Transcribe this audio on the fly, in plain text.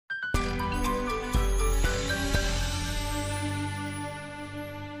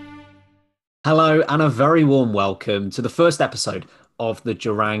Hello, and a very warm welcome to the first episode of the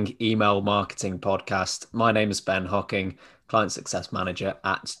Jarrang Email Marketing Podcast. My name is Ben Hocking, Client Success Manager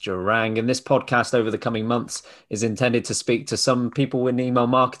at Jarrang. And this podcast over the coming months is intended to speak to some people in email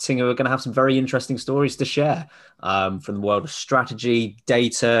marketing who are going to have some very interesting stories to share from the world of strategy,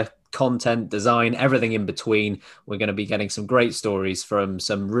 data, content, design, everything in between. We're going to be getting some great stories from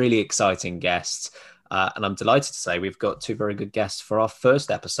some really exciting guests. And I'm delighted to say we've got two very good guests for our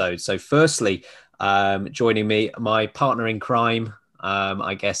first episode. So, firstly, joining me, my partner in crime,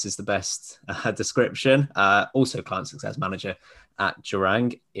 I guess is the best description. Also, client success manager at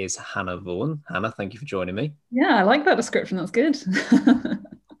Jarrang is Hannah Vaughan. Hannah, thank you for joining me. Yeah, I like that description. That's good.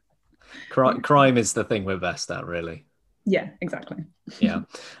 Crime is the thing we're best at, really. Yeah, exactly. Yeah.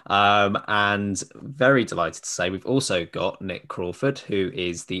 And very delighted to say we've also got Nick Crawford, who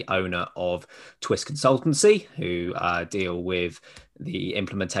is the owner of Twist Consultancy, who deal with the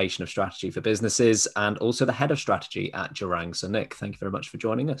implementation of strategy for businesses and also the head of strategy at Jarrang. So, Nick, thank you very much for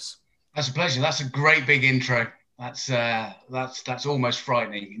joining us. That's a pleasure. That's a great big intro. That's almost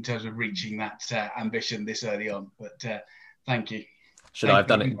frightening in terms of reaching that ambition this early on. But thank you. Should I have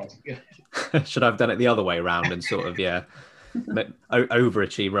done it? Should I have done it the other way around and sort of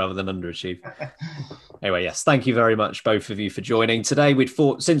overachieve rather than underachieve? Anyway, yes, thank you very much, both of you, for joining today. We'd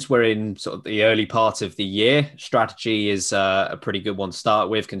thought, since we're in sort of the early part of the year, strategy is a pretty good one to start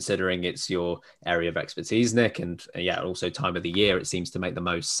with, considering it's your area of expertise, Nick. And yeah, also time of the year, it seems to make the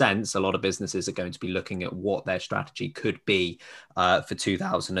most sense. A lot of businesses are going to be looking at what their strategy could be for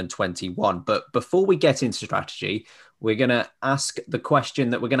 2021. But before we get into strategy, we're going to ask the question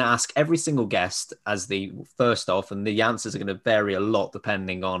that we're going to ask every single guest as the first off, and the answers are going to vary a lot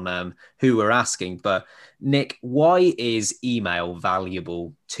depending on who we're asking. But Nick, why is email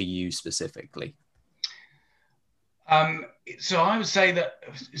valuable to you specifically? So I would say that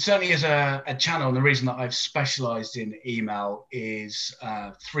certainly as a channel, and the reason that I've specialized in email is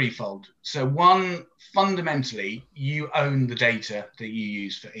threefold. So one, fundamentally, you own the data that you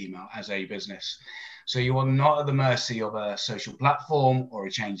use for email as a business. So you are not at the mercy of a social platform or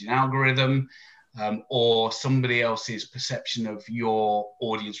a change in algorithm or somebody else's perception of your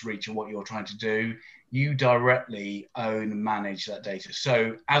audience reach or what you're trying to do. You directly own and manage that data.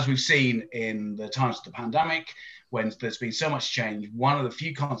 So as we've seen in the times of the pandemic, when there's been so much change, one of the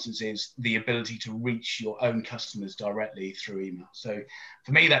few constants is the ability to reach your own customers directly through email. So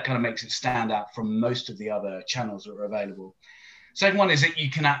for me, that kind of makes it stand out from most of the other channels that are available. Second one is that you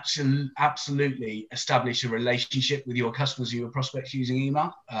can absolutely establish a relationship with your customers or your prospects using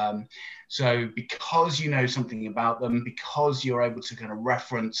email. So because you know something about them, because you're able to kind of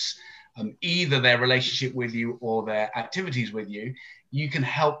reference either their relationship with you or their activities with you, you can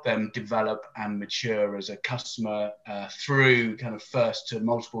help them develop and mature as a customer through kind of first to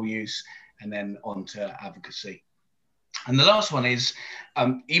multiple use and then on to advocacy. And the last one is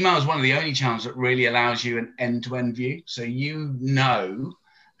email is one of the only channels that really allows you an end-to-end view. So you know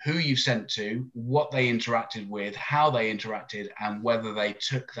who you've sent to, what they interacted with, how they interacted, and whether they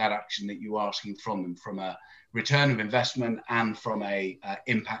took that action that you are asking from them from a return of investment and from a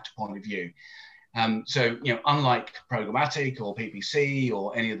impact point of view. So, unlike programmatic or PPC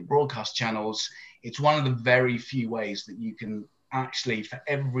or any of the broadcast channels, it's one of the very few ways that you can actually, for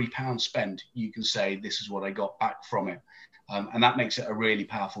every pound spent, you can say, this is what I got back from it. And that makes it a really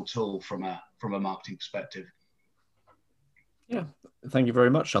powerful tool from a marketing perspective. Yeah, thank you very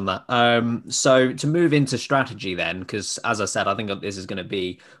much on that. So to move into strategy then, because as I said, I think this is going to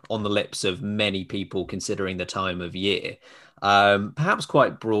be on the lips of many people considering the time of year, perhaps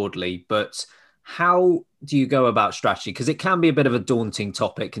quite broadly, but how do you go about strategy? Because it can be a bit of a daunting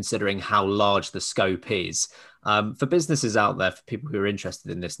topic considering how large the scope is. For businesses out there, for people who are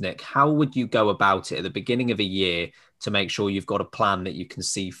interested in this, Nick, how would you go about it at the beginning of a year to make sure you've got a plan that you can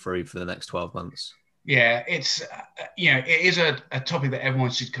see through for the next 12 months? Yeah, it's, it is a topic that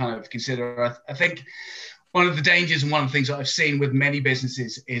everyone should kind of consider. I think one of the dangers and one of the things that I've seen with many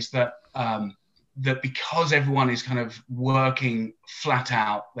businesses is that that because everyone is kind of working flat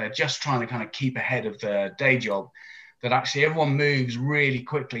out, they're just trying to kind of keep ahead of their day job, that actually everyone moves really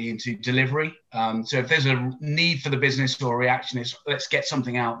quickly into delivery. So if there's a need for the business or a reaction, is let's get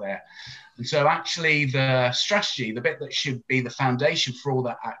something out there. And so actually the strategy, the bit that should be the foundation for all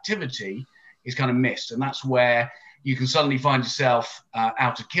that activity, is kind of missed. And that's where you can suddenly find yourself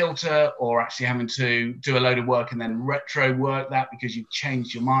out of kilter or actually having to do a load of work and then retro work that because you've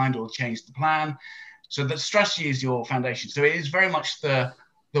changed your mind or changed the plan. So the strategy is your foundation. So it is very much the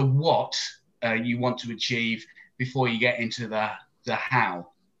what you want to achieve before you get into the how.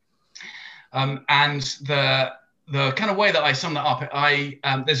 And the kind of way that I sum that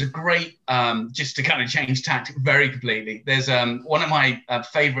up, there's a great, just to kind of change tactic very completely. There's one of my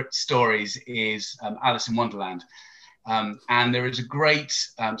favorite stories is Alice in Wonderland. And there is a great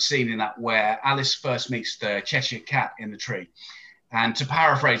scene in that where Alice first meets the Cheshire Cat in the tree. And to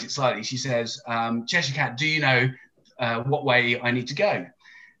paraphrase it slightly, she says, Cheshire Cat, do you know what way I need to go?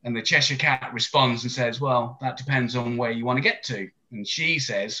 And the Cheshire Cat responds and says, well, that depends on where you want to get to. And she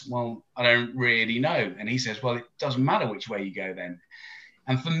says, well, I don't really know. And he says, well, it doesn't matter which way you go then.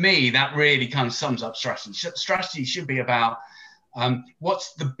 And for me, that really kind of sums up strategy. Strategy should be about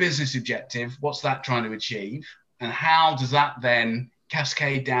what's the business objective? What's that trying to achieve? And how does that then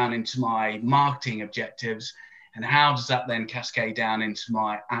cascade down into my marketing objectives? And how does that then cascade down into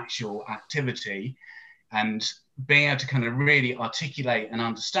my actual activity? And being able to kind of really articulate and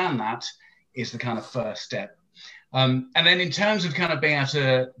understand that is the kind of first step. And then in terms of kind of being able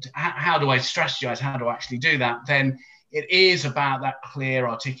to how do I strategize, how do I actually do that, then it is about that clear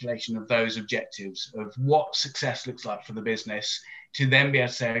articulation of those objectives of what success looks like for the business, to then be able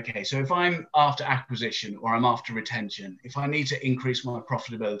to say, okay, so if I'm after acquisition or I'm after retention, if I need to increase my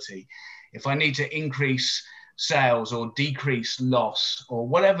profitability, if I need to increase sales or decrease loss or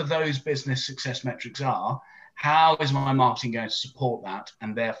whatever those business success metrics are, how is my marketing going to support that?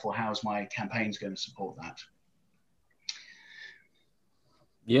 And therefore, how is my campaigns going to support that?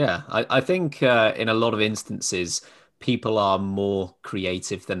 Yeah, I think in a lot of instances, people are more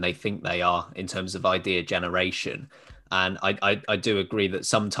creative than they think they are in terms of idea generation. And I do agree that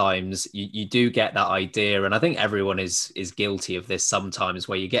sometimes you do get that idea. And I think everyone is guilty of this sometimes,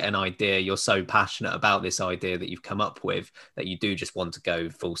 where you get an idea, you're so passionate about this idea that you've come up with that you do just want to go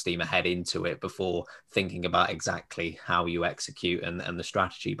full steam ahead into it before thinking about exactly how you execute and the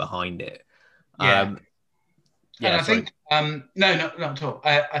strategy behind it. Yeah. Yeah, and I think no, not at all.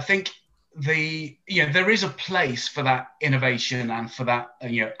 I think there is a place for that innovation and for that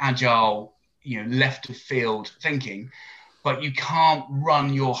agile, left of field thinking, but you can't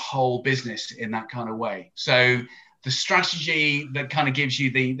run your whole business in that kind of way. So the strategy that kind of gives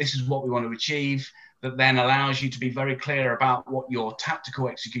you this is what we want to achieve, that then allows you to be very clear about what your tactical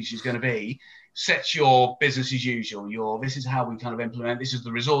execution is going to be, sets your business as usual. This is how we kind of implement, this is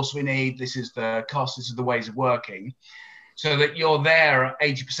the resource we need, this is the cost, this is the ways of working, so that you're there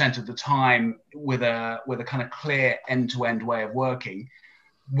 80% of the time with a kind of clear end-to-end way of working,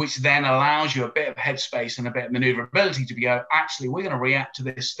 which then allows you a bit of headspace and a bit of maneuverability to go, actually, we're going to react to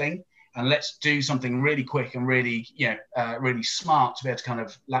this thing and let's do something really quick and really, really smart to be able to kind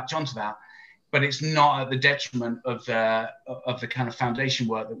of latch onto that. But it's not at the detriment of the kind of foundation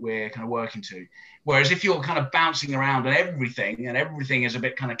work that we're kind of working to. Whereas if you're kind of bouncing around on everything and everything is a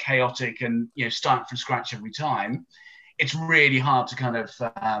bit kind of chaotic and starting from scratch every time, it's really hard to kind of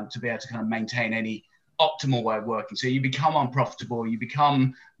to be able to kind of maintain any optimal way of working. So you become unprofitable, you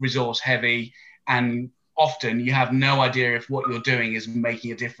become resource heavy, and often you have no idea if what you're doing is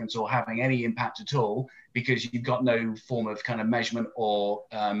making a difference or having any impact at all, because you've got no form of kind of measurement or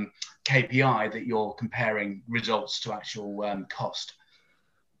KPI that you're comparing results to actual cost.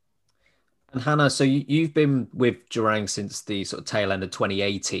 And Hannah, so you've been with Jarrang since the sort of tail end of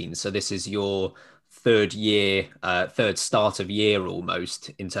 2018. So this is your third start of year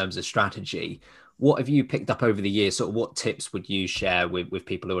almost in terms of strategy. What have you picked up over the years? Sort of what tips would you share with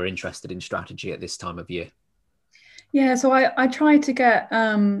people who are interested in strategy at this time of year? Yeah, so I try to get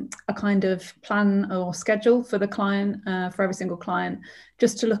a kind of plan or schedule for the client, for every single client,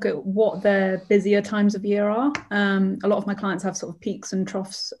 just to look at what their busier times of year are. A lot of my clients have sort of peaks and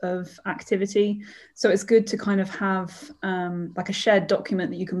troughs of activity. So it's good to kind of have like a shared document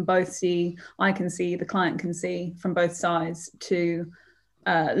that you can both see, I can see, the client can see from both sides, to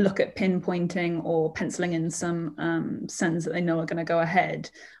look at pinpointing or penciling in some sends that they know are going to go ahead.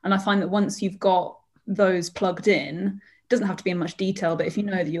 And I find that once you've got those plugged in, it doesn't have to be in much detail, but if you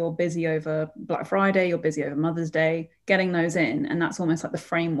know that you're busy over Black Friday, you're busy over Mother's Day, getting those in, and that's almost like the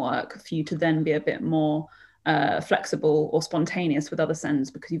framework for you to then be a bit more flexible or spontaneous with other sends,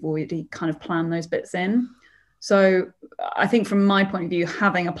 because you've already kind of planned those bits in. So I think from my point of view,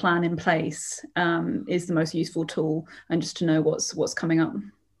 having a plan in place is the most useful tool, and just to know what's coming up.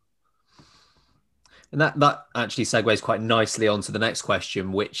 And that actually segues quite nicely onto the next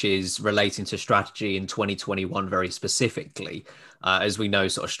question, which is relating to strategy in 2021 very specifically. As we know,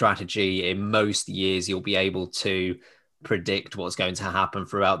 sort of strategy in most years, you'll be able to predict what's going to happen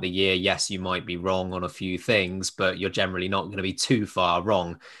throughout the year. Yes, you might be wrong on a few things, but you're generally not going to be too far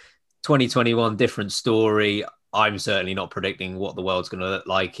wrong. 2021, different story. I'm certainly not predicting what the world's going to look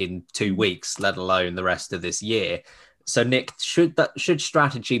like in 2 weeks, let alone the rest of this year. So Nick, should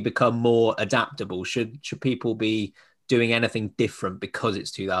strategy become more adaptable? Should people be doing anything different because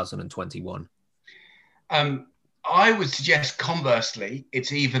it's 2021? I would suggest conversely,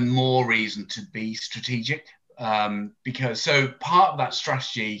 it's even more reason to be strategic, because so part of that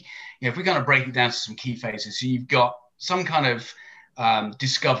strategy, if we're going to break it down to some key phases, so you've got some kind of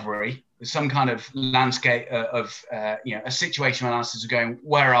discovery, some kind of landscape of a situation analysis of going,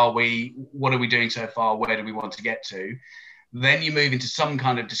 where are we, what are we doing so far, where do we want to get to? Then you move into some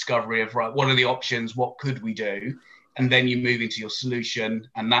kind of discovery of, right, what are the options, what could we do? And then you move into your solution,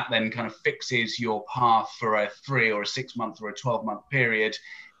 and that then kind of fixes your path for a 3 or a 6 month or a 12-month period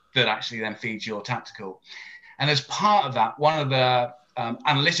that actually then feeds your tactical. And as part of that, one of the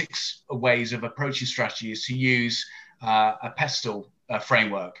analytics ways of approaching strategy is to use a pestle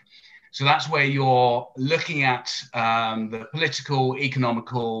framework. So that's where you're looking at the political,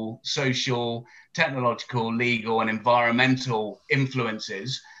 economical, social, technological, legal, and environmental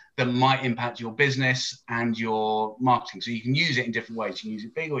influences that might impact your business and your marketing. So you can use it in different ways. You can use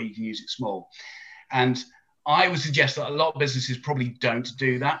it big or you can use it small. And I would suggest that a lot of businesses probably don't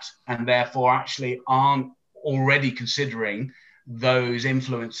do that, and therefore actually aren't already considering those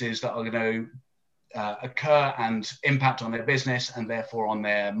influences that are going to occur and impact on their business and therefore on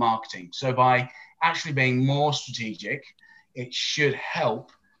their marketing. So by actually being more strategic, it should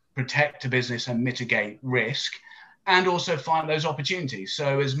help protect a business and mitigate risk, and also find those opportunities.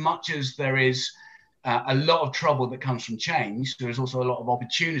 So as much as there is a lot of trouble that comes from change, there is also a lot of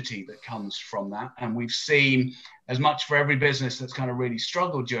opportunity that comes from that. And we've seen, as much for every business that's kind of really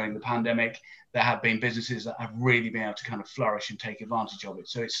struggled during the pandemic, there have been businesses that have really been able to kind of flourish and take advantage of it.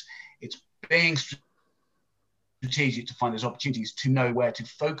 So it's being strategic to find those opportunities, to know where to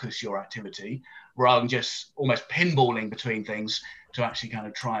focus your activity, rather than just almost pinballing between things to actually kind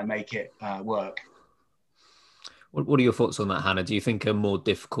of try and make it work. What are your thoughts on that, Hannah? Do you think a more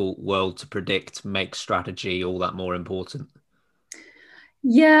difficult world to predict makes strategy all that more important?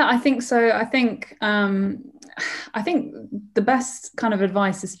 Yeah, I think so. I think the best kind of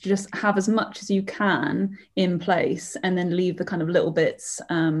advice is to just have as much as you can in place, and then leave the kind of little bits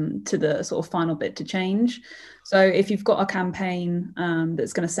to the sort of final bit to change. So if you've got a campaign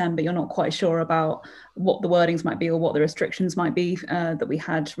that's going to send, but you're not quite sure about what the wordings might be or what the restrictions might be that we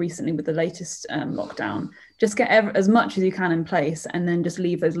had recently with the latest lockdown, just get as much as you can in place, and then just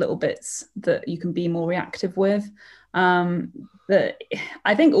leave those little bits that you can be more reactive with. But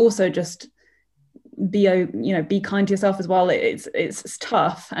I think also just be kind to yourself as well. It's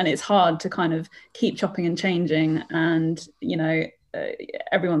tough and it's hard to kind of keep chopping and changing, and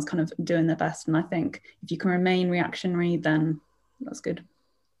everyone's kind of doing their best. And I think if you can remain reactionary, then that's good.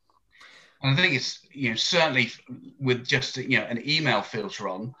 And I think it's certainly with just an email filter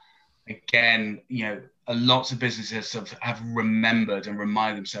on, again, lots of businesses have remembered and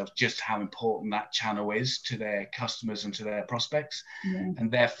remind themselves just how important that channel is to their customers and to their prospects. Yeah. And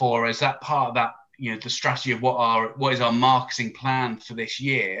therefore, as that part of that, the strategy of what is our marketing plan for this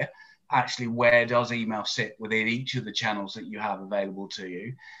year, actually, where does email sit within each of the channels that you have available to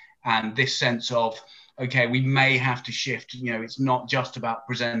you? And this sense of, okay, we may have to shift, it's not just about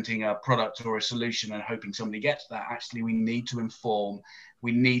presenting a product or a solution and hoping somebody gets that. Actually, we need to inform.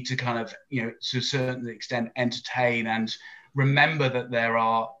 We need to kind of, to a certain extent, entertain, and remember that there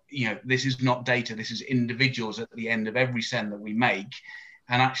are, this is not data, this is individuals at the end of every send that we make,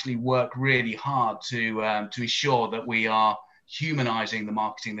 and actually work really hard to ensure that we are humanizing the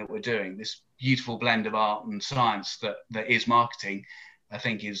marketing that we're doing. This beautiful blend of art and science that is marketing, I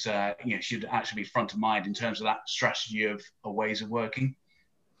think is, should actually be front of mind in terms of that strategy of ways of working.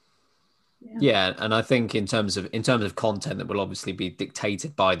 Yeah, and I think in terms of content that will obviously be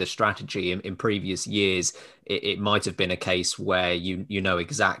dictated by the strategy in previous years, it might have been a case where you know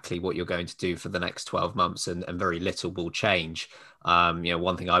exactly what you're going to do for the next 12 months and very little will change.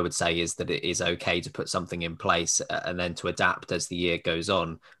 One thing I would say is that it is okay to put something in place and then to adapt as the year goes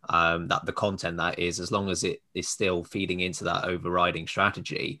on. That the content that is, as long as it is still feeding into that overriding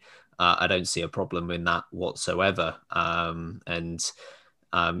strategy, I don't see a problem in that whatsoever.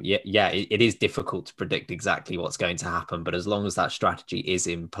 It is difficult to predict exactly what's going to happen, but as long as that strategy is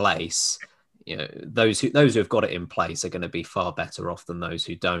in place, those who have got it in place are going to be far better off than those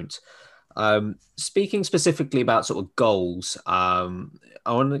who don't. Speaking specifically about sort of goals,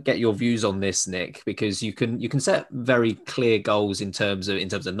 I want to get your views on this, Nick, because you can set very clear goals in terms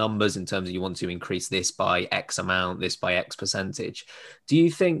of numbers, in terms of you want to increase this by X amount, this by X percentage. Do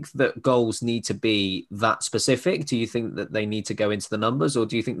you think that goals need to be that specific? Do you think that they need to go into the numbers, or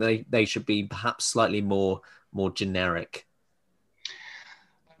do you think they should be perhaps slightly more generic?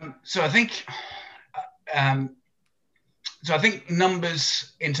 So I think So I think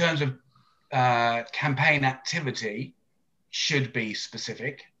numbers in terms of campaign activity should be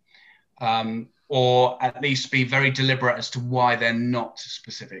specific, or at least be very deliberate as to why they're not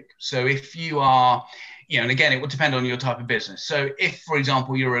specific. So if you are, and again, it will depend on your type of business. So if, for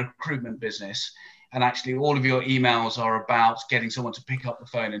example, you're a recruitment business and actually all of your emails are about getting someone to pick up the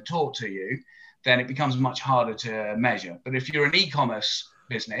phone and talk to you, then it becomes much harder to measure. But if you're an e-commerce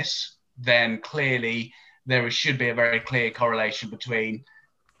business, then clearly there should be a very clear correlation between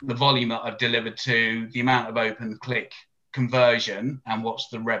the volume that I've delivered to the amount of open click conversion and what's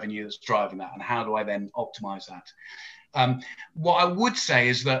the revenue that's driving that, and how do I then optimize that. What I would say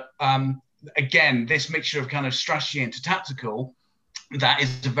is that, again, this mixture of kind of strategy into tactical, that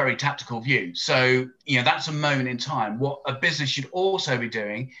is a very tactical view. So, that's a moment in time. What a business should also be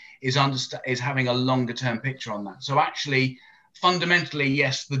doing is having a longer term picture on that. So actually, fundamentally,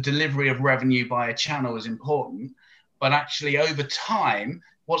 yes, the delivery of revenue by a channel is important, but actually over time,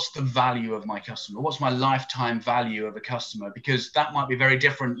 what's the value of my customer? What's my lifetime value of a customer? Because that might be very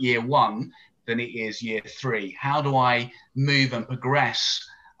different year one than it is year three. How do I move and progress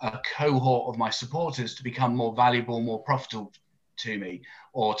a cohort of my supporters to become more valuable, more profitable to me,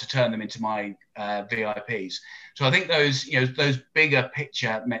 or to turn them into my VIPs? So I think those bigger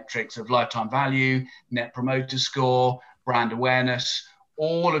picture metrics of lifetime value, net promoter score, brand awareness,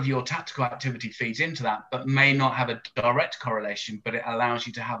 all of your tactical activity feeds into that, but may not have a direct correlation, but it allows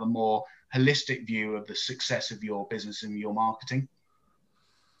you to have a more holistic view of the success of your business and your marketing.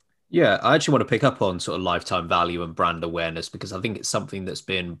 Yeah, I actually want to pick up on sort of lifetime value and brand awareness, because I think it's something that's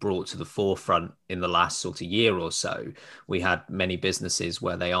been brought to the forefront in the last sort of year or so. We had many businesses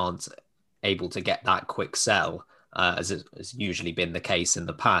where they aren't able to get that quick sell, as has usually been the case in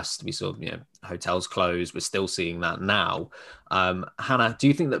the past. We saw, hotels close. We're still seeing that now. Hannah, do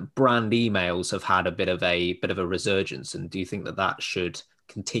you think that brand emails have had a bit of a resurgence, and do you think that that should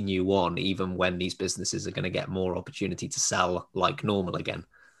continue on even when these businesses are going to get more opportunity to sell like normal again?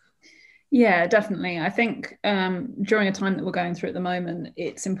 Yeah, definitely. I think during a time that we're going through at the moment,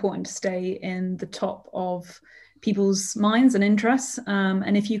 it's important to stay in the top of people's minds and interests.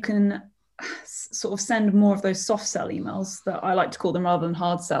 And if you can sort of send more of those soft sell emails, that I like to call them, rather than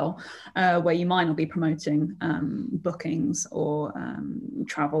hard sell, where you might not be promoting bookings or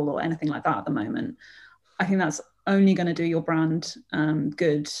travel or anything like that at the moment, I think that's only going to do your brand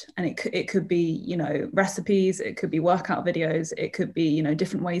good. And it could be, recipes, it could be workout videos, it could be,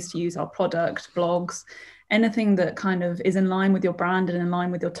 different ways to use our product, blogs, anything that kind of is in line with your brand and in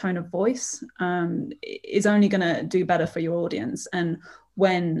line with your tone of voice is only going to do better for your audience. And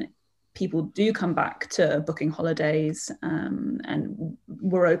when people do come back to booking holidays and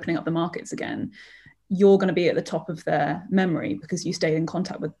we're opening up the markets again, you're going to be at the top of their memory because you stayed in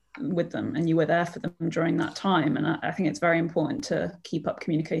contact with them and you were there for them during that time. And I think it's very important to keep up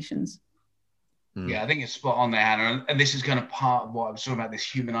communications. Yeah, I think it's spot on there, Hannah. And this is kind of part of what I was talking about, this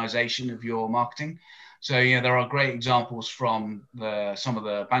humanization of your marketing. So, there are great examples from some of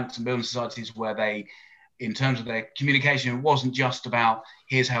the banks and building societies where they, in terms of their communication, it wasn't just about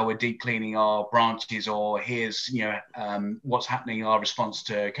here's how we're deep cleaning our branches, or here's what's happening in our response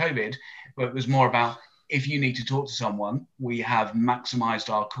to COVID, but it was more about, if you need to talk to someone, we have maximized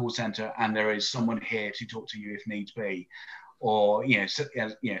our call center and there is someone here to talk to you if needs be. Or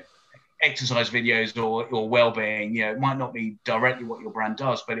exercise videos or well-being. It might not be directly what your brand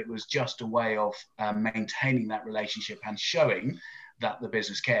does, but it was just a way of maintaining that relationship and showing that the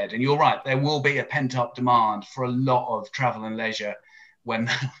business cared. And you're right, there will be a pent-up demand for a lot of travel and leisure when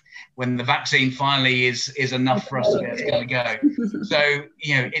the vaccine finally is enough for us to be able to go. So,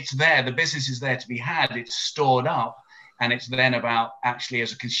 it's there, the business is there to be had, it's stored up, and it's then about, actually,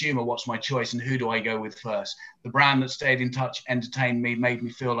 as a consumer, what's my choice and who do I go with first? The brand that stayed in touch, entertained me, made me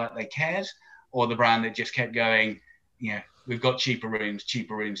feel like they cared, or the brand that just kept going, we've got cheaper rooms,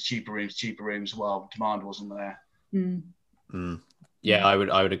 while demand wasn't there. Yeah, I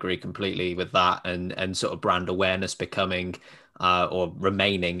would agree completely with that, and sort of brand awareness becoming or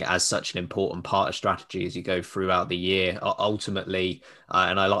remaining as such an important part of strategy as you go throughout the year. Ultimately,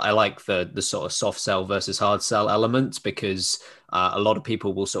 and I like the sort of soft sell versus hard sell element, because a lot of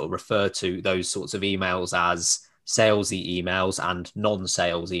people will sort of refer to those sorts of emails as salesy emails and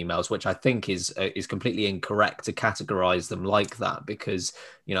non-sales emails, which I think is completely incorrect to categorize them like that, because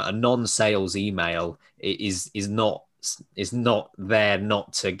a non-sales email is not there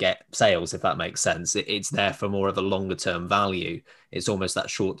not to get sales, if that makes sense. It's there for more of a longer term value. It's almost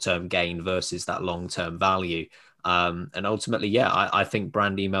that short term gain versus that long term value. And ultimately, I think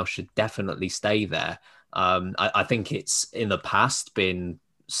brand email should definitely stay there. I think it's in the past been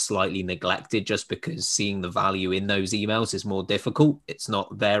slightly neglected just because seeing the value in those emails is more difficult. It's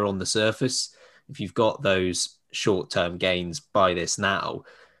not there on the surface. If you've got those short-term gains by this now,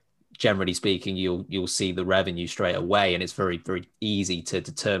 generally speaking, you'll see the revenue straight away, and it's very, very easy to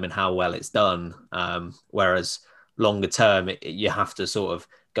determine how well it's done. Whereas longer term, you have to sort of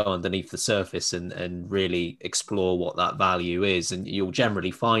go underneath the surface and really explore what that value is, and you'll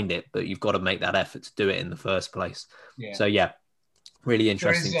generally find it, but you've got to make that effort to do it in the first place. Yeah. So yeah, really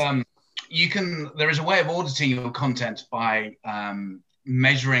interesting. There is a way of auditing your content by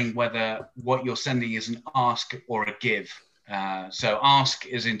measuring whether what you're sending is an ask or a give. So ask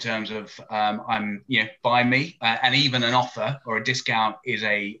is in terms of buy me, and even an offer or a discount is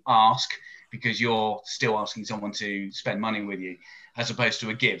a ask because you're still asking someone to spend money with you, as opposed to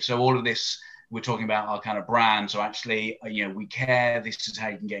a give. So all of this we're talking about are kind of brands. So actually, we care. This is how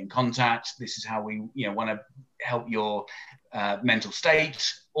you can get in contact. This is how we want to help your mental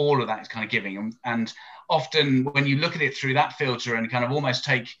state. All of that is kind of giving, and often when you look at it through that filter and kind of almost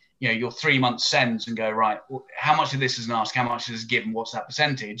take your 3 month sends and go, right, well, how much of this is an ask, how much is given, what's that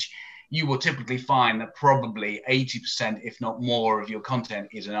percentage, you will typically find that probably 80%, if not more, of your content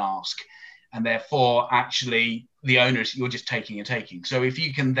is an ask. And therefore, actually, the owners, you're just taking and taking. So if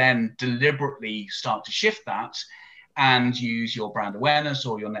you can then deliberately start to shift that and use your brand awareness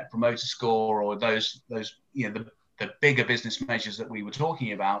or your net promoter score or those the bigger business measures that we were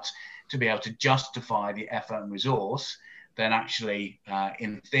talking about to be able to justify the effort and resource, then actually,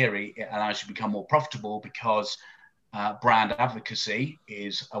 in theory, it allows you to become more profitable because brand advocacy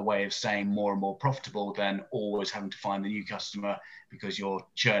is a way of staying more and more profitable than always having to find the new customer because you're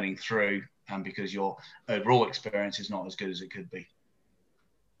churning through and because your overall experience is not as good as it could be.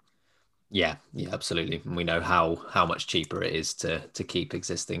 Yeah, absolutely. And we know how much cheaper it is to keep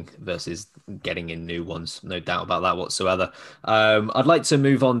existing versus getting in new ones. No doubt about that whatsoever. I'd like to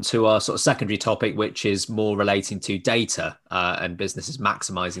move on to our sort of secondary topic, which is more relating to data and businesses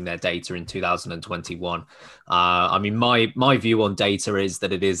maximizing their data in 2021. I mean, my view on data is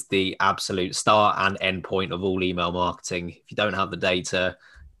that it is the absolute start and end point of all email marketing. If you don't have the data,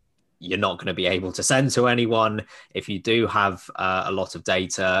 you're not going to be able to send to anyone. If you do have a lot of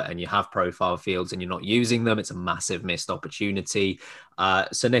data and you have profile fields and you're not using them, it's a massive missed opportunity.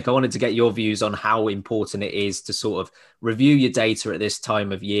 So Nick, I wanted to get your views on how important it is to sort of review your data at this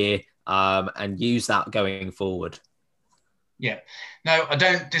time of year and use that going forward. Yeah, no, I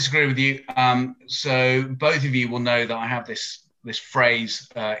don't disagree with you. So both of you will know that I have this phrase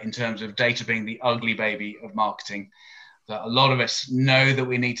in terms of data being the ugly baby of marketing. That a lot of us know that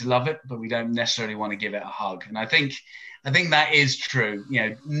we need to love it, but we don't necessarily want to give it a hug. And I think that is true.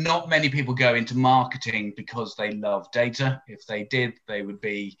 Not many people go into marketing because they love data. If they did, they would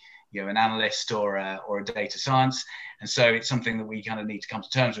be, an analyst or a data science. And so it's something that we kind of need to come to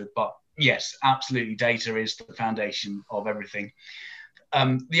terms with. But yes, absolutely, data is the foundation of everything.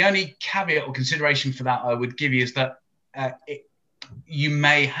 The only caveat or consideration for that I would give you is that you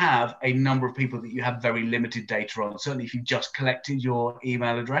may have a number of people that you have very limited data on, certainly if you've just collected your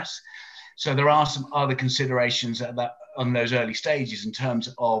email address. So there are some other considerations on those early stages in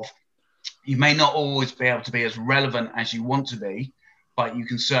terms of you may not always be able to be as relevant as you want to be, but you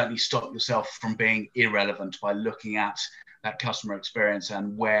can certainly stop yourself from being irrelevant by looking at that customer experience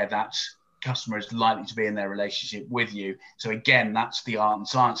and where that customer is likely to be in their relationship with you. So again, that's the art and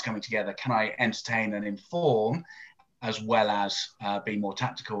science coming together. Can I entertain and inform as well as be more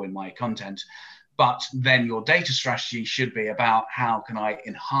tactical in my content? But then your data strategy should be about how can I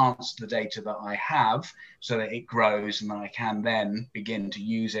enhance the data that I have so that it grows and that I can then begin to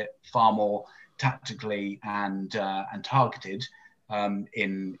use it far more tactically and targeted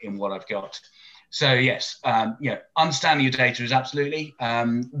in what I've got. So yes, understanding your data is absolutely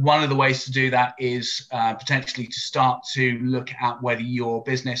one of the ways to do that is potentially to start to look at whether your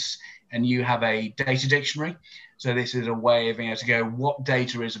business and you have a data dictionary. So this is a way of being able to go, what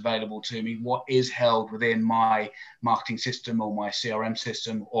data is available to me? What is held within my marketing system or my CRM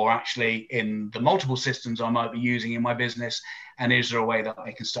system, or actually in the multiple systems I might be using in my business? And is there a way that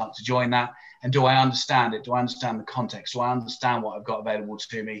I can start to join that? And do I understand it? Do I understand the context? Do I understand what I've got available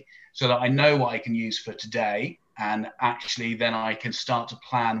to me so that I know what I can use for today? And actually then I can start to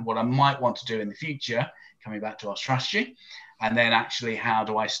plan what I might want to do in the future, coming back to our strategy. And then actually, how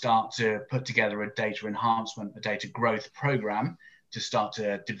do I start to put together a data enhancement, a data growth program to start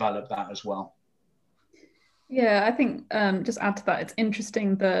to develop that as well? Yeah, I think just add to that, it's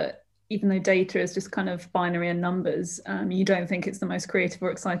interesting that even though data is just kind of binary and numbers, you don't think it's the most creative or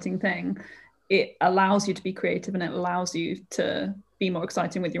exciting thing. It allows you to be creative and it allows you to be more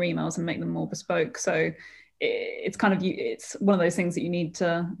exciting with your emails and make them more bespoke. So it's kind of it's one of those things that you need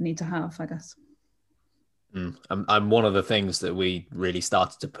to have, I guess. And one of the things that we really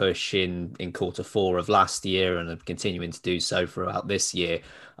started to push in Q4 of last year and are continuing to do so throughout this year,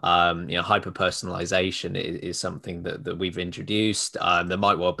 hyper personalization is something that we've introduced. There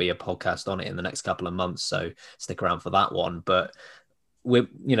might well be a podcast on it in the next couple of months, so stick around for that one. But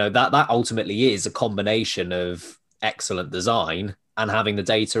that ultimately is a combination of excellent design and having the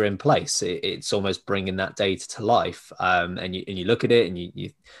data in place. It's almost bringing that data to life, and you look at it and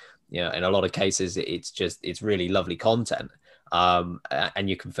you in a lot of cases, it's really lovely content. And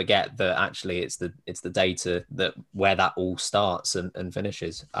you can forget that actually it's the data where that all starts and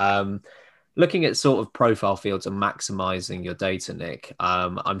finishes. Looking at sort of profile fields and maximizing your data, Nick,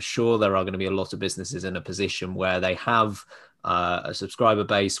 I'm sure there are going to be a lot of businesses in a position where they have a subscriber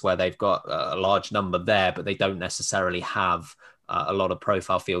base where they've got a large number there, but they don't necessarily have a lot of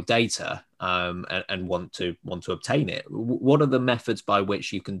profile field data and want to obtain it. What are the methods by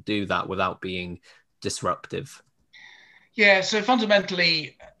which you can do that without being disruptive? Yeah, so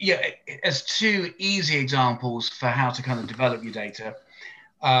fundamentally, as two easy examples for how to kind of develop your data.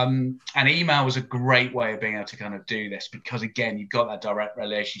 And email was a great way of being able to kind of do this because, again, you've got that direct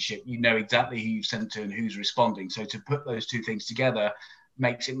relationship. You know exactly who you've sent to and who's responding. So to put those two things together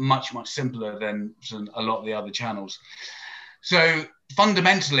makes it much, much simpler than a lot of the other channels. So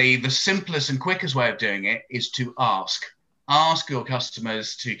fundamentally, the simplest and quickest way of doing it is to ask your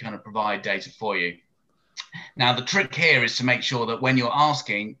customers to kind of provide data for you. Now, the trick here is to make sure that when you're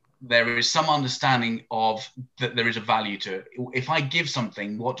asking, there is some understanding of that there is a value to it. If I give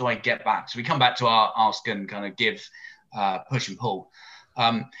something, what do I get back? So we come back to our ask and kind of give, push and pull.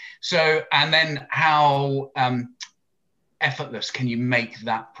 And then how effortless can you make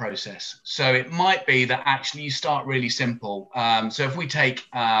that process? So it might be that actually you start really simple. So if we take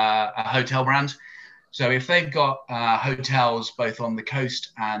a hotel brand, so if they've got hotels both on the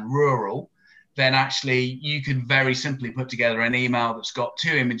coast and rural, then actually you could very simply put together an email that's got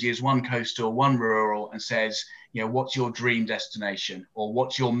two images, one coastal, one rural, and says, what's your dream destination or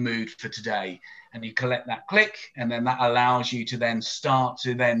what's your mood for today? And you collect that click, and then that allows you to then start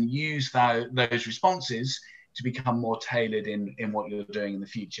to then use those responses to become more tailored in what you're doing in the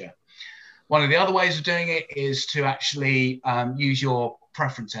future. One of the other ways of doing it is to actually use your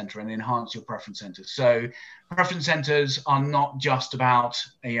preference center and enhance your preference center. So preference centers are not just about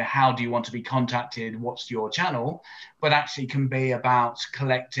how do you want to be contacted, what's your channel, but actually can be about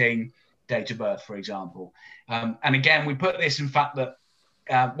collecting date of birth, for example. And again, we put this in fact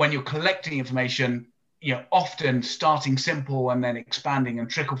that when you're collecting information, often starting simple and then expanding and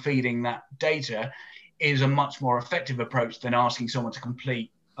trickle feeding that data is a much more effective approach than asking someone to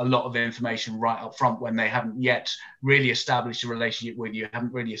complete a lot of information right up front when they haven't yet really established a relationship with you,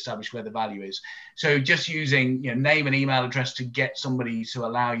 haven't really established where the value is. So just using name and email address to get somebody to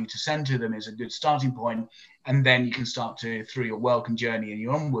allow you to send to them is a good starting point. And then you can start to, through your welcome journey and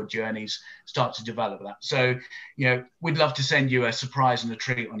your onward journeys, start to develop that. So, we'd love to send you a surprise and a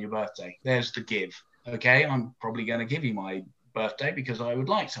treat on your birthday. There's the give. Okay, I'm probably going to give you my birthday because I would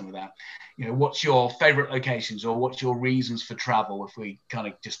like some of that. What's your favorite locations or what's your reasons for travel? If we kind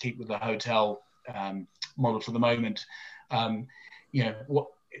of just keep with the hotel model for the moment, in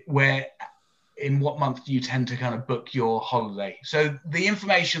what month do you tend to kind of book your holiday? So the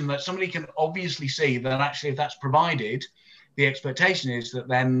information that somebody can obviously see that actually if that's provided, the expectation is that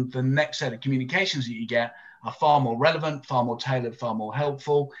then the next set of communications that you get are far more relevant, far more tailored, far more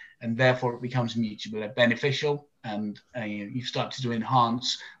helpful, and therefore it becomes mutually beneficial. And you start to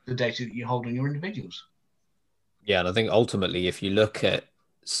enhance the data that you hold on your individuals. Yeah, and I think ultimately, if you look at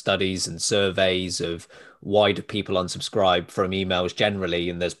studies and surveys of why do people unsubscribe from emails generally,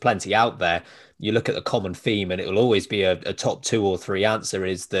 and there's plenty out there, you look at the common theme and it will always be a top 2 or 3 answer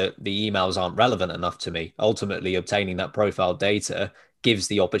is that the emails aren't relevant enough to me. Ultimately, obtaining that profile data gives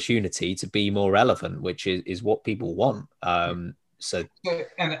the opportunity to be more relevant, which is what people want. And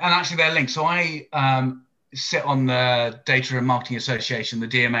actually they're linked. So I sit on the Data and Marketing Association, the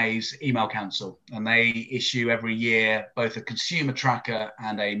DMA's email council, and they issue every year both a consumer tracker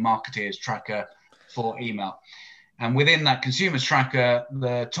and a marketeer's tracker for email. And within that consumer's tracker,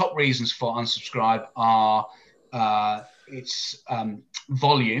 the top reasons for unsubscribe are its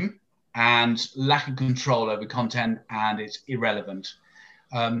volume and lack of control over content, and it's irrelevant.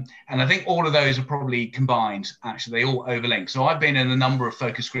 And I think all of those are probably combined. Actually, they all overlink. So I've been in a number of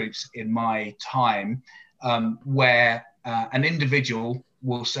focus groups in my time where an individual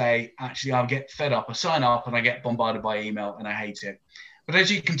will say, actually, I'll get fed up. I sign up and I get bombarded by email and I hate it. But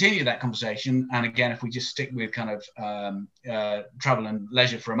as you continue that conversation, and again, if we just stick with kind of travel and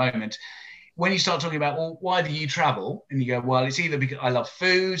leisure for a moment, when you start talking about, well, why do you travel? And you go, well, it's either because I love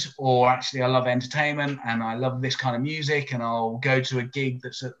food, or actually I love entertainment and I love this kind of music, and I'll go to a gig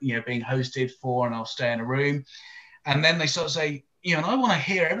that's being hosted for, and I'll stay in a room. And then they sort of say, and I want to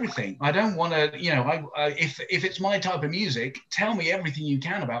hear everything. I don't want to, if it's my type of music, tell me everything you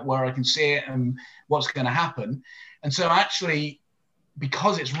can about where I can see it and what's going to happen. And so actually,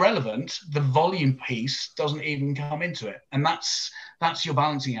 because it's relevant, the volume piece doesn't even come into it. And that's your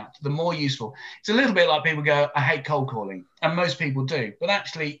balancing act. The more useful. It's a little bit like people go, I hate cold calling. And most people do. But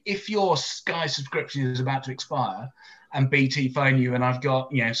actually, if your Sky subscription is about to expire and BT phone you and I've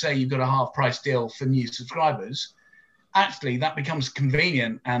got, say you've got a half price deal for new subscribers, actually that becomes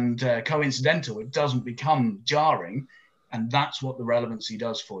convenient and coincidental. It doesn't become jarring. And that's what the relevancy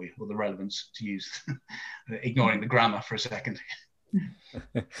does for you, or the relevance, to use, ignoring the grammar for a second.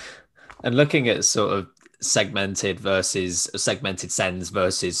 And looking at sort of segmented sends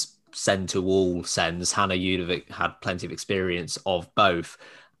versus send to all sends, Hannah, you'd have had plenty of experience of both.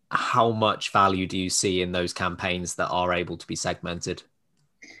 How much value do you see in those campaigns that are able to be segmented?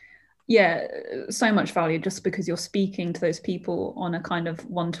 Yeah, so much value, just because you're speaking to those people on a kind of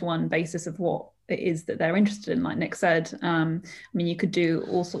one-to-one basis of what it is that they're interested in. Like Nick said, you could do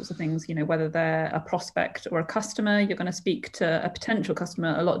all sorts of things, whether they're a prospect or a customer, you're going to speak to a potential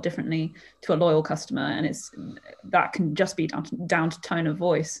customer a lot differently to a loyal customer. And that can just be down to tone of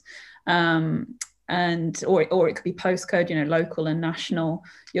voice. Or it could be postcode, local and national.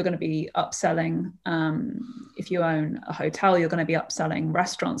 You're going to be upselling, if you own a hotel, you're going to be upselling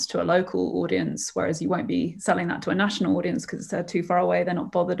restaurants to a local audience, whereas you won't be selling that to a national audience because they're too far away. They're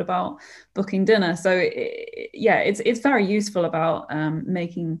not bothered about booking dinner. So it's very useful about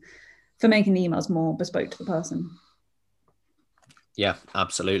making the emails more bespoke to the person. Yeah,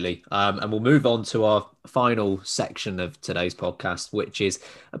 absolutely. And we'll move on to our final section of today's podcast, which is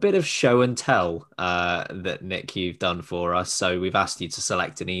a bit of show and tell that, Nick, you've done for us. So we've asked you to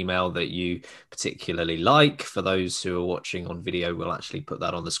select an email that you particularly like. For those who are watching on video, we'll actually put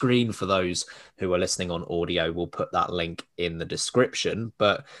that on the screen. For those who are listening on audio, we'll put that link in the description.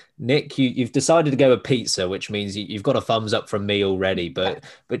 But Nick, you've decided to go with pizza, which means you've got a thumbs up from me already. But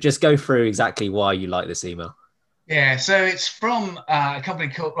just go through exactly why you like this email. Yeah, so it's from a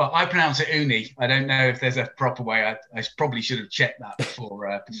company called, well, I pronounce it Uni. I don't know if there's a proper way. I probably should have checked that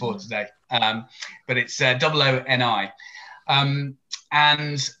before today. But it's OONI. And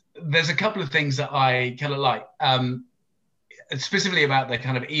there's a couple of things that I kind of like, specifically about the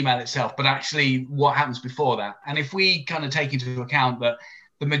kind of email itself, but actually what happens before that. And if we kind of take into account that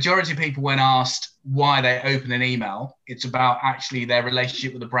the majority of people, when asked why they open an email, it's about actually their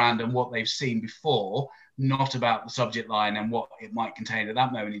relationship with the brand and what they've seen before, not about the subject line and what it might contain at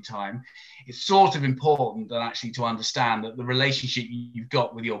that moment in time. It's sort of important that actually to understand that the relationship you've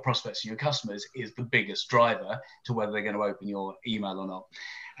got with your prospects and your customers is the biggest driver to whether they're going to open your email or not.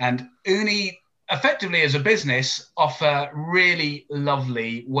 And Uni, effectively as a business, offer really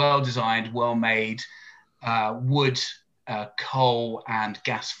lovely, well-designed, well-made wood, coal and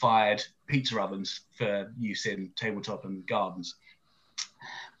gas-fired pizza ovens for use in tabletop and gardens.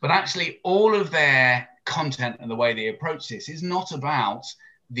 But actually all of their content and the way they approach this is not about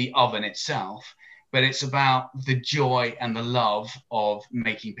the oven itself, but it's about the joy and the love of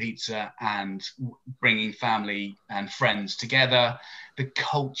making pizza and bringing family and friends together, the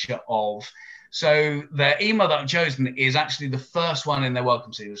culture of. So the email that I've chosen is actually the first one in their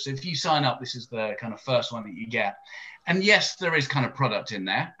welcome series. So if you sign up, this is the kind of first one that you get. And yes, there is kind of product in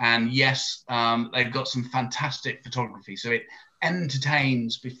there. And yes, they've got some fantastic photography. So it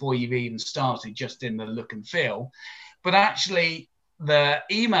entertains before you've even started, just in the look and feel. But actually, the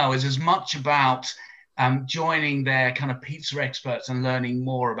email is as much about joining their kind of pizza experts and learning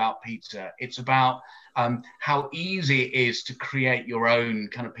more about pizza. It's about how easy it is to create your own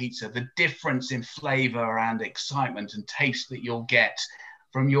kind of pizza, the difference in flavor and excitement and taste that you'll get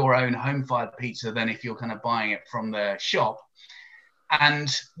from your own home-fired pizza than if you're kind of buying it from the shop.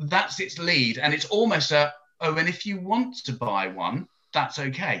 And that's its lead. And it's almost and if you want to buy one, that's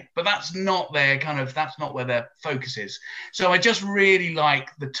okay. But that's not that's not where their focus is. So I just really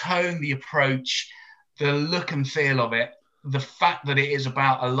like the tone, the approach, the look and feel of it, the fact that it is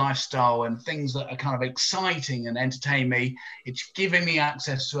about a lifestyle and things that are kind of exciting and entertain me. It's giving me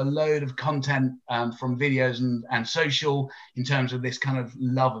access to a load of content from videos and social in terms of this kind of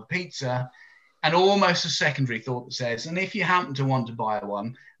love of pizza, and almost a secondary thought that says, and if you happen to want to buy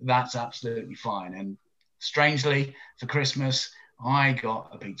one, that's absolutely fine. And strangely, for Christmas, I got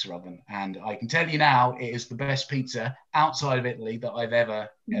a pizza oven, and I can tell you now, it is the best pizza outside of Italy that I've ever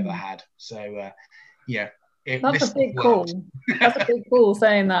had. So, yeah, That's a big call. That's a big call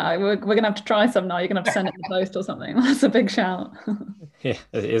saying that. We're going to have to try some now. You're going to have to send it in the post or something. That's a big shout. Yeah,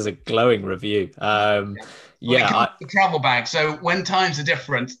 it is a glowing review. Well, the travel bag. So when times are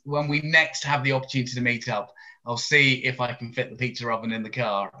different, when we next have the opportunity to meet up, I'll see if I can fit the pizza oven in the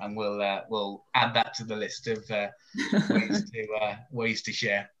car, and we'll add that to the list of ways to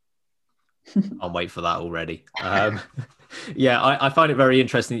share. I'll wait for that already. Yeah, I find it very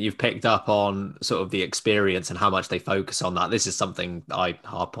interesting that you've picked up on sort of the experience and how much they focus on that. This is something I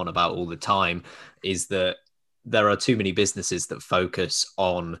harp on about all the time, is that there are too many businesses that focus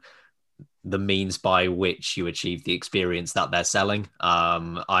on the means by which you achieve the experience that they're selling.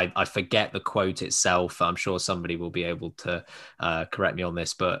 I forget the quote itself. I'm sure somebody will be able to correct me on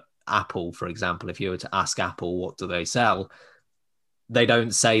this, but Apple, for example, if you were to ask Apple, what do they sell? They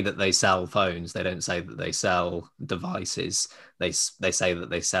don't say that they sell phones. They don't say that they sell devices. They say that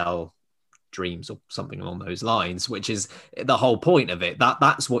they sell dreams or something along those lines, which is the whole point of it.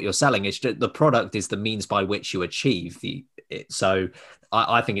 That's what you're selling. It's just, the product is the means by which you achieve it. So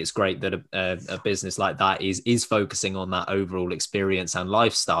I think it's great that a business like that is focusing on that overall experience and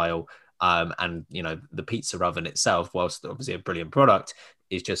lifestyle. And the pizza oven itself, whilst obviously a brilliant product,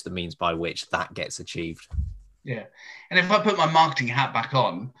 is just the means by which that gets achieved. Yeah. And if I put my marketing hat back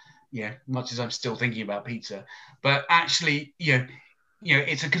on, much as I'm still thinking about pizza, but actually,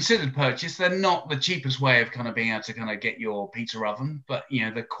 it's a considered purchase. They're not the cheapest way of kind of being able to kind of get your pizza oven, but,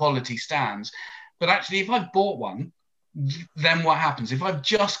 the quality stands. But actually, if I've bought one, then what happens? If I've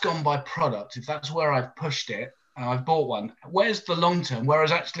just gone by product, if that's where I've pushed it, and I've bought one, where's the long term?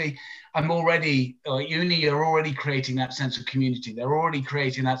 Whereas actually, I'm already, Uni are already creating that sense of community. They're already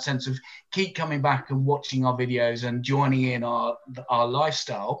creating that sense of keep coming back and watching our videos and joining in our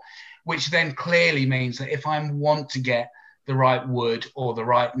lifestyle, which then clearly means that if I want to get the right wood or the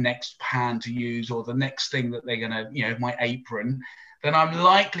right next pan to use or the next thing that they're going to, my apron, then I'm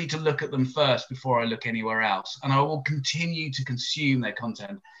likely to look at them first before I look anywhere else. And I will continue to consume their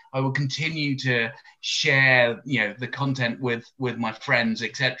content. I will continue to share, the content with my friends,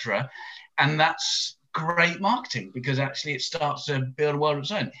 etc. And that's great marketing because actually it starts to build a world of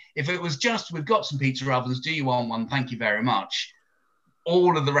its own. If it was just, we've got some pizza ovens, do you want one? Thank you very much.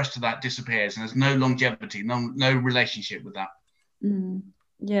 All of the rest of that disappears and there's no longevity, no relationship with that.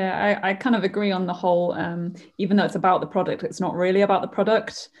 Yeah, I kind of agree on the whole, even though it's about the product, it's not really about the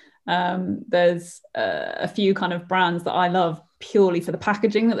product. There's a few kind of brands that I love purely for the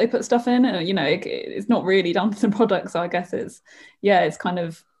packaging that they put stuff in. It's not really down to the product. So I guess it's kind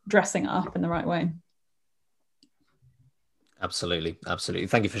of dressing it up in the right way. Absolutely.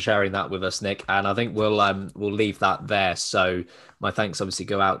 Thank you for sharing that with us, Nick. And I think we'll leave that there. So my thanks obviously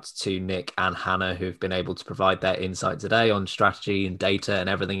go out to Nick and Hannah, who've been able to provide their insight today on strategy and data and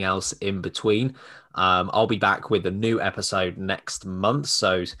everything else in between. I'll be back with a new episode next month,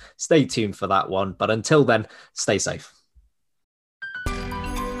 so stay tuned for that one. But until then, stay safe.